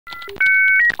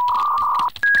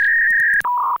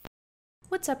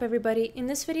What's up everybody? In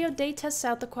this video, Day tests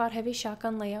out the quad heavy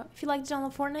shotgun layout. If you'd like to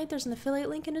download Fortnite, there's an affiliate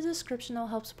link in the description that will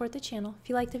help support the channel. If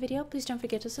you liked the video, please don't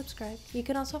forget to subscribe. You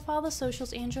can also follow the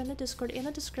socials and join the Discord in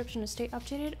the description to stay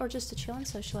updated or just to chill and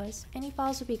socialize. Any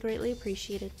follows would be greatly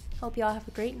appreciated. Hope y'all have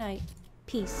a great night.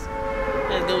 Peace.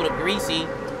 Let's go to Greasy.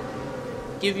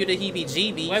 Give you the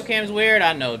heebie-jeebies. Webcam's weird,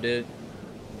 I know, dude.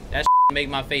 That make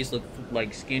my face look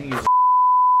like skinny as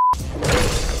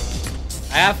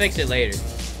I'll fix it later.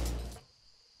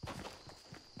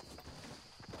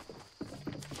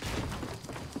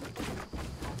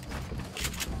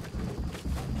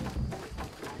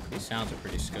 These sounds are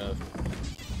pretty scuffed.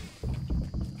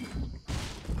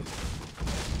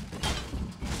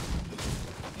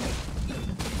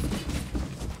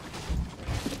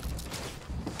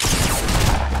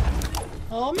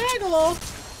 Oh, Megalo!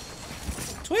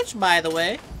 Twitch, by the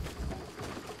way.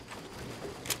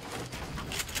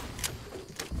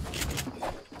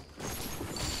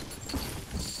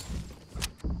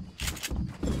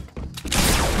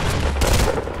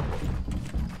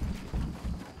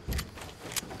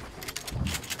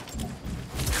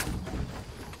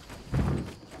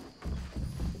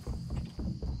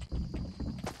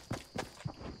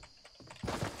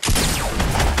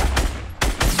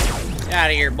 Get out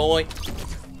of here, boy.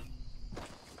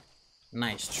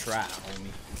 Nice try,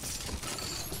 homie.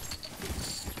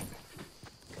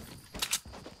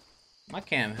 My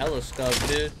cam hella scuffed,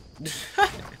 dude.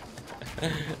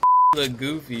 Look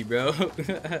goofy, bro.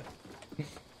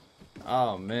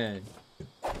 Oh, man.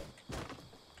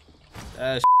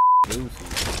 That's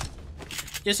goofy.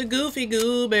 Just a goofy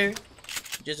goober.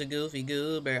 Just a goofy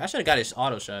goober. I should have got his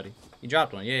auto shotty. He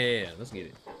dropped one. Yeah. Let's get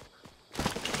it.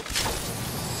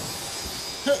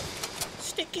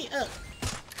 Sticky up.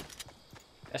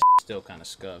 That's still kind of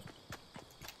scuffed.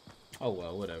 Oh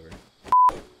well, whatever.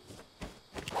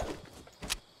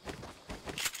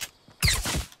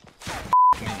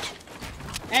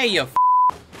 Hey, you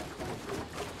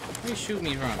where you shoot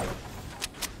me from?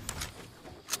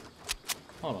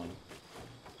 Hold on.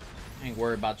 I ain't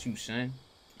worried about you, son.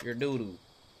 You're doo-doo.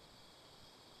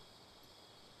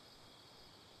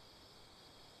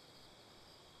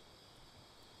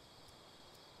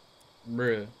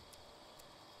 Bruh.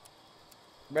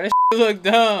 Bro, this look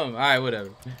dumb. Alright,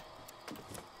 whatever.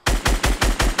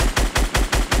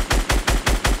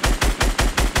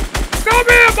 Come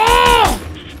here, ball!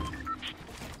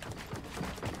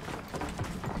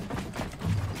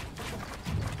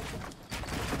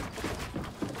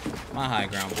 My high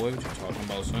ground, boy. What you talking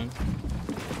about, son?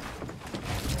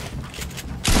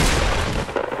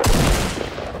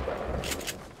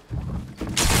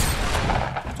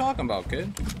 What you talking about,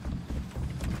 kid?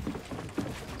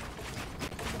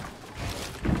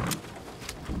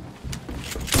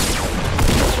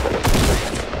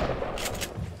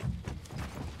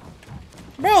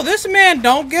 Bro, this man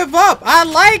don't give up. I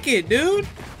like it, dude.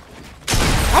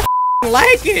 I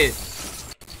like it.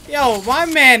 Yo, my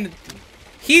man,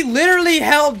 he literally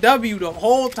held W the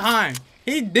whole time.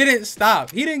 He didn't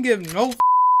stop. He didn't give no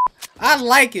I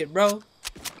like it, bro.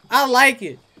 I like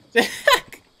it.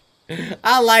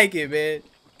 I like it, man.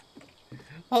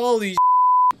 Holy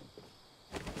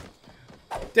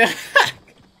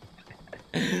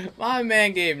my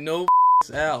man gave no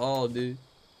at all, dude.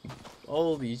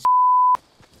 Holy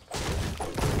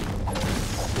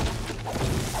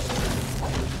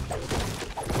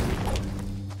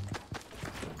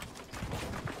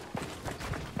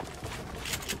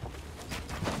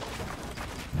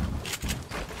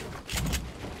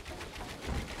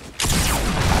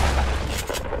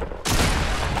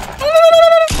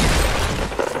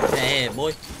head,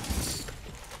 boy.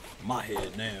 My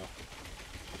head now.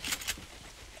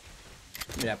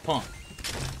 Give me that pump.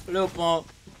 A little pump.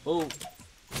 Oh.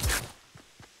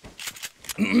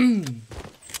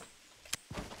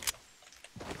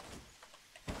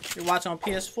 You're watching on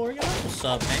PS4? Yo, what's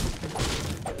up, man?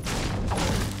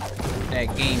 That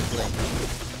gameplay.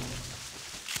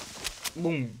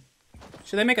 Boom.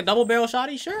 Should they make a double barrel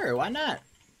shotty? Sure, why not?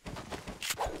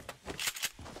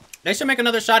 They should make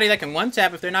another shotty that can one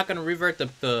tap if they're not going to revert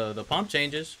the pump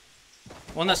changes.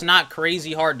 One that's not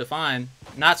crazy hard to find.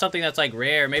 Not something that's like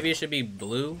rare. Maybe it should be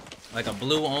blue. Like a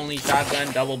blue only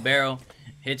shotgun, double barrel.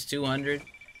 Hits 200.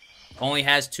 Only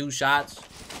has 2 shots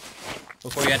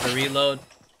before you have to reload.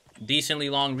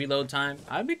 Decently long reload time.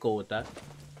 I'd be cool with that.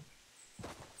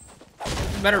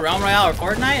 Better Realm Royale or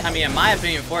Fortnite? I mean, in my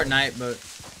opinion, Fortnite, but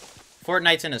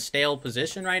Fortnite's in a stale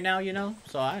position right now, you know?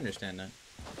 So I understand that.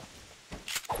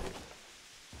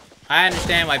 I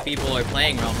understand why people are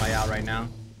playing Realm Royale right now.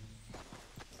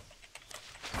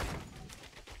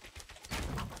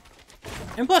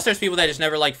 And plus, there's people that just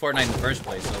never liked Fortnite in the first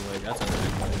place, so like that's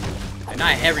understandable. And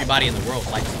not everybody in the world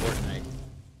likes Fortnite.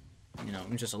 You know,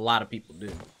 just a lot of people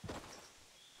do.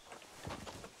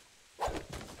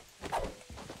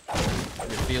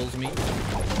 It feels me.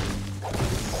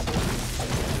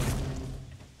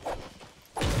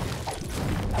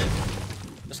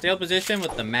 The stale position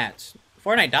with the mats.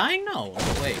 Fortnite dying? No,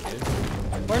 no way, dude.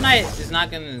 Fortnite is not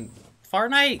gonna.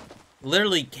 Fortnite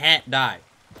literally can't die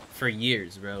for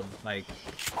years, bro. Like,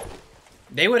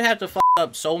 they would have to fuck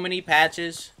up so many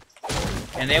patches,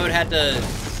 and they would have to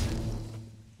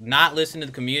not listen to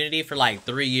the community for like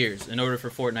 3 years in order for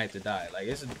Fortnite to die. Like,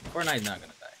 Fortnite's not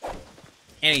gonna die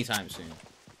anytime soon.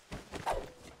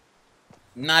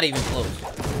 Not even close.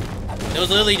 There was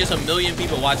literally just 1 million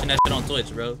people watching that shit on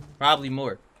Twitch, bro. Probably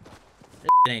more. This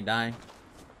shit ain't dying.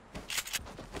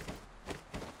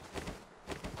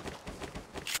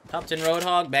 Top 10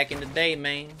 Roadhog, back in the day,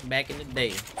 man. Back in the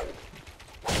day.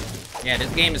 Yeah, this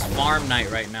game is farm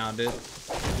night right now, dude.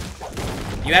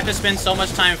 You have to spend so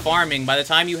much time farming. By the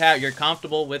time you're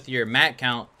comfortable with your mat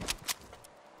count.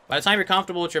 By the time you're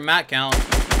comfortable with your mat count,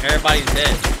 everybody's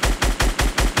dead.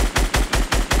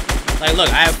 Like, look,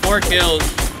 I have 4 kills.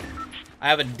 I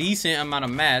have a decent amount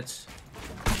of mats.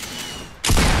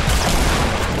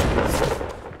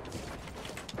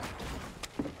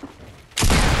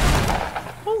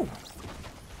 Woo.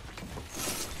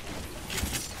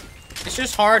 It's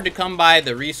just hard to come by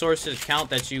the resources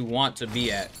count that you want to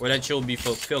be at, or that you'll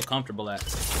feel comfortable at.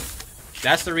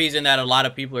 That's the reason that a lot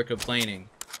of people are complaining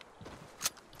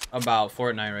about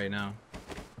Fortnite right now.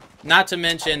 Not to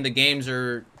mention the games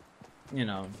are, you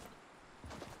know,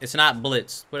 it's not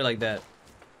Blitz. Put it like that.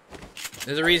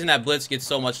 There's a reason that Blitz gets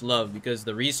so much love, because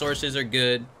the resources are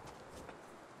good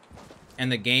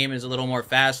and the game is a little more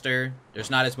faster. There's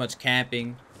not as much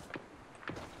camping.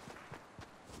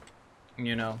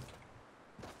 You know,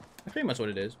 that's pretty much what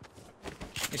it is.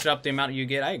 You should up the amount you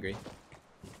get. I agree.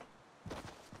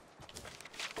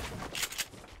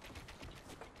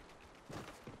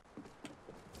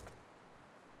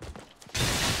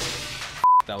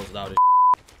 That was loud as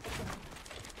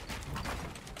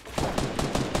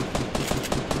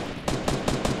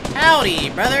howdy,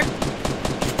 brother.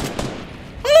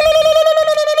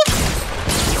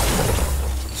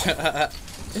 Later.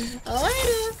 Oh.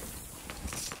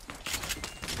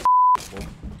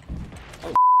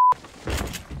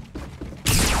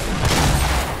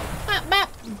 Bop, bop.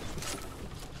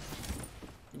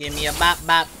 Give me a bop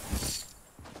bop.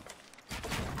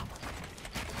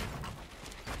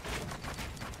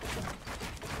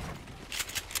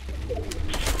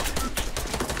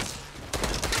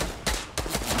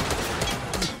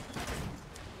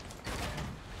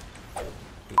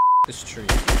 This tree.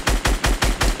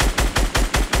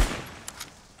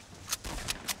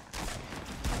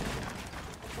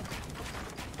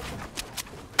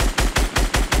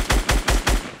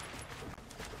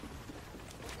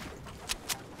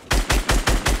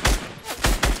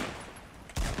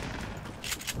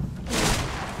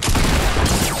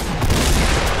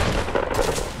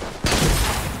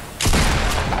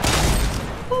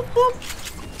 Boop, boop.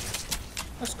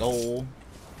 Let's go.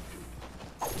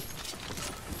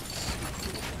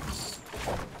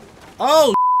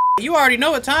 Oh, you already know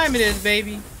what time it is,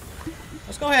 baby.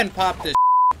 Let's go ahead and pop this.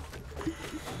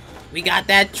 We got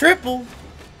that triple.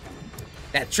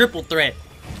 That triple threat.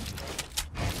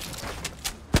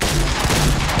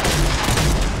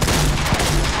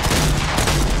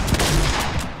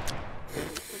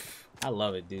 I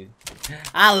love it, dude.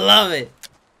 I love it.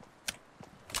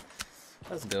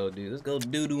 Let's go, dude. Let's go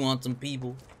doo-doo on some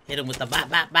people. Hit them with the bop,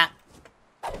 bop, bop.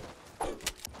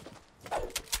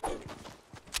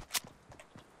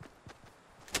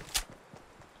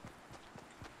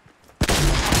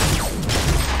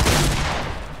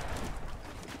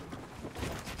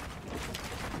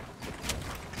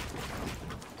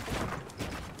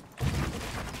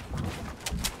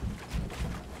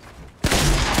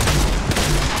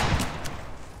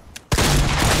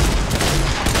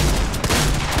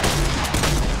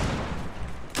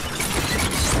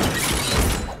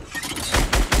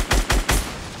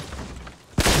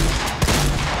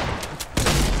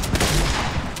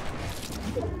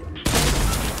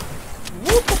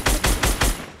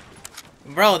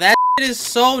 Bro, that shit is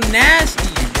so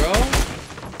nasty, bro.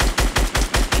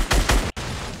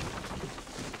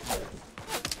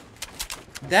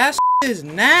 That shit is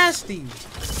nasty.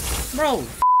 Bro,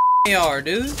 AR,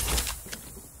 dude.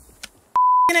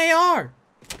 AR.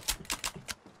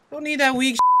 Don't need that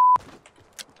weak shit.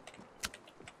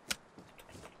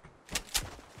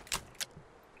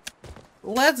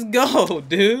 Let's go,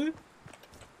 dude.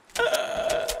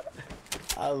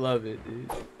 I love it,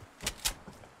 dude.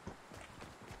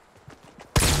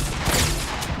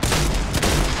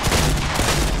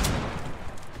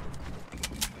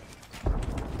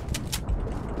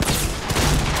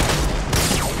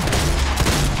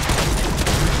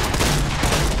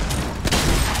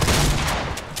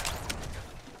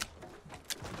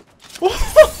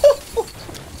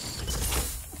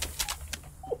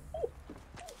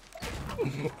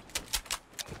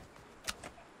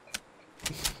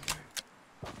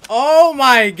 Oh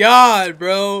my god,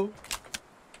 bro.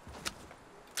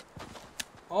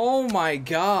 Oh my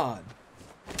god.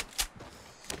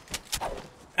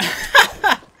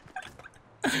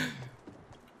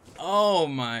 Oh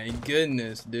my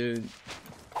goodness, dude.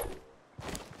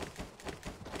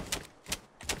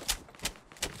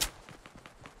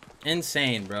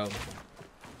 Insane, bro.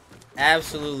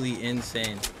 Absolutely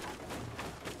insane.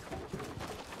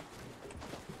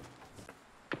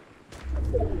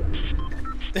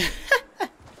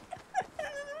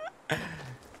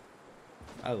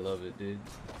 I love it, dude.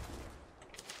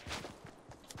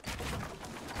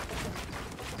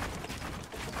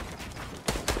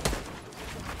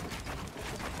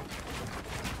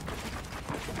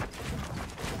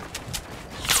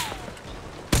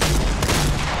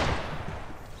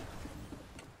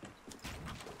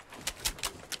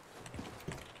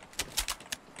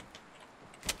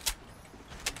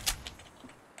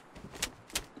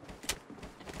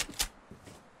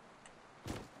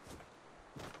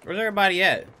 Where's everybody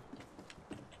at?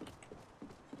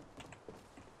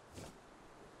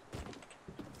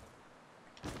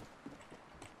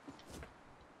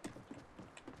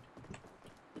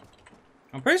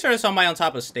 I'm pretty sure there's somebody on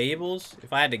top of stables,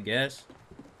 if I had to guess.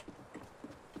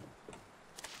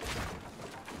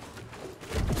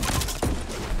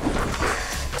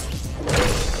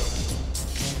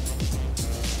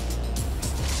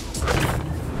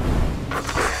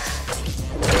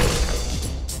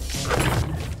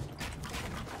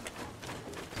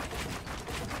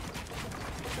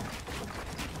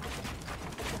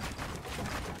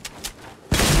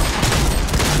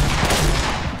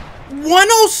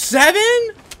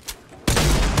 $107?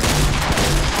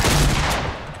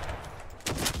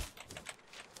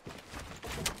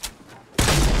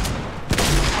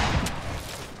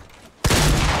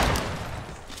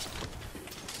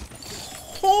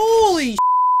 Holy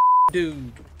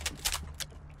dude.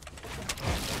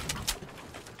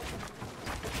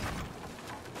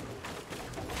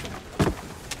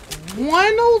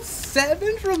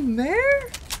 $107 from there?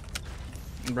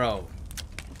 Bro.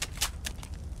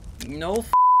 No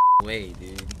way,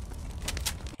 dude.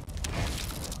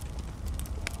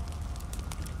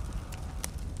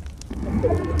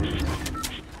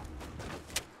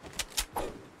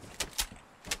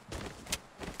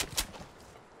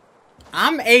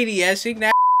 I'm ADSing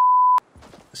that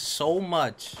so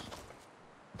much.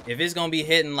 If it's gonna be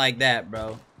hitting like that,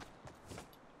 bro.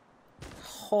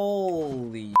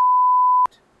 Holy.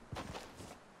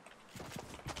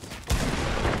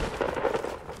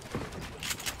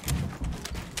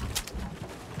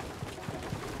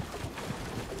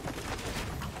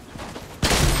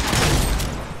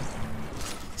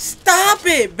 Stop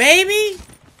it, baby!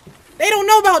 They don't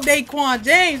know about Daequan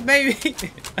James, baby.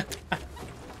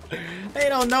 They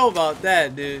don't know about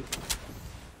that, dude.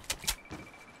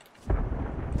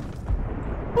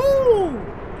 Woo!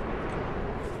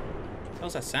 What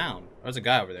was that sound? Oh, there's a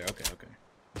guy over there. Okay, okay.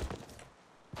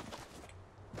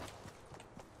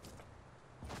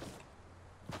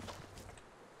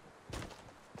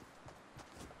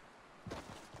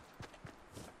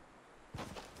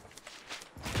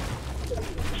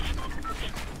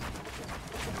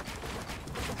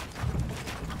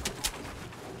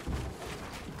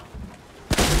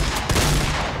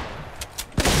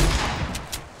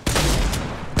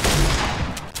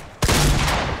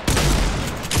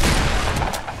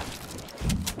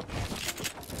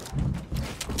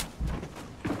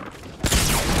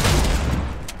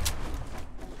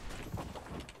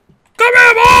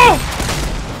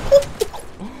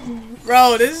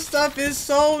 Bro, this stuff is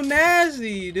so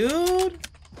nasty, dude. Look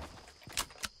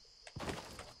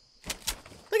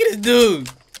at this dude.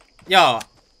 Yo,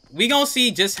 we gonna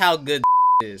see just how good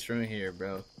is from here,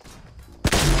 bro.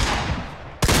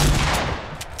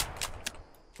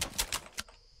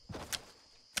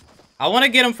 I want to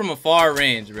get him from a far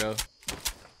range, bro.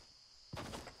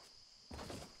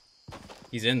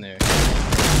 He's in there.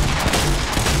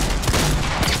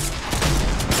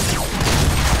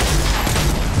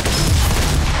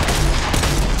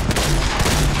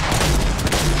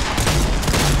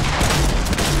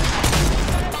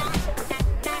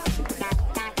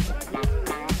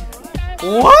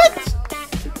 What?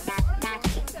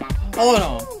 Hold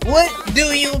on. What do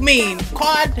you mean?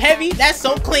 Quad heavy? That's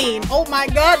so clean. Oh my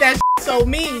god, that's so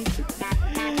mean.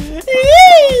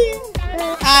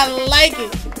 I like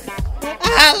it.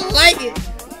 I like it.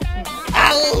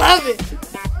 I love it.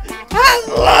 I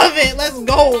love it. Let's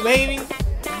go, baby.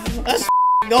 Let's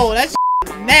go. That's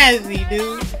nasty,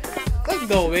 dude. Let's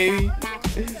go, baby.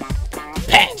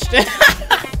 Patched.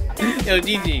 Yo,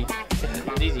 GG.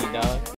 GG, dog.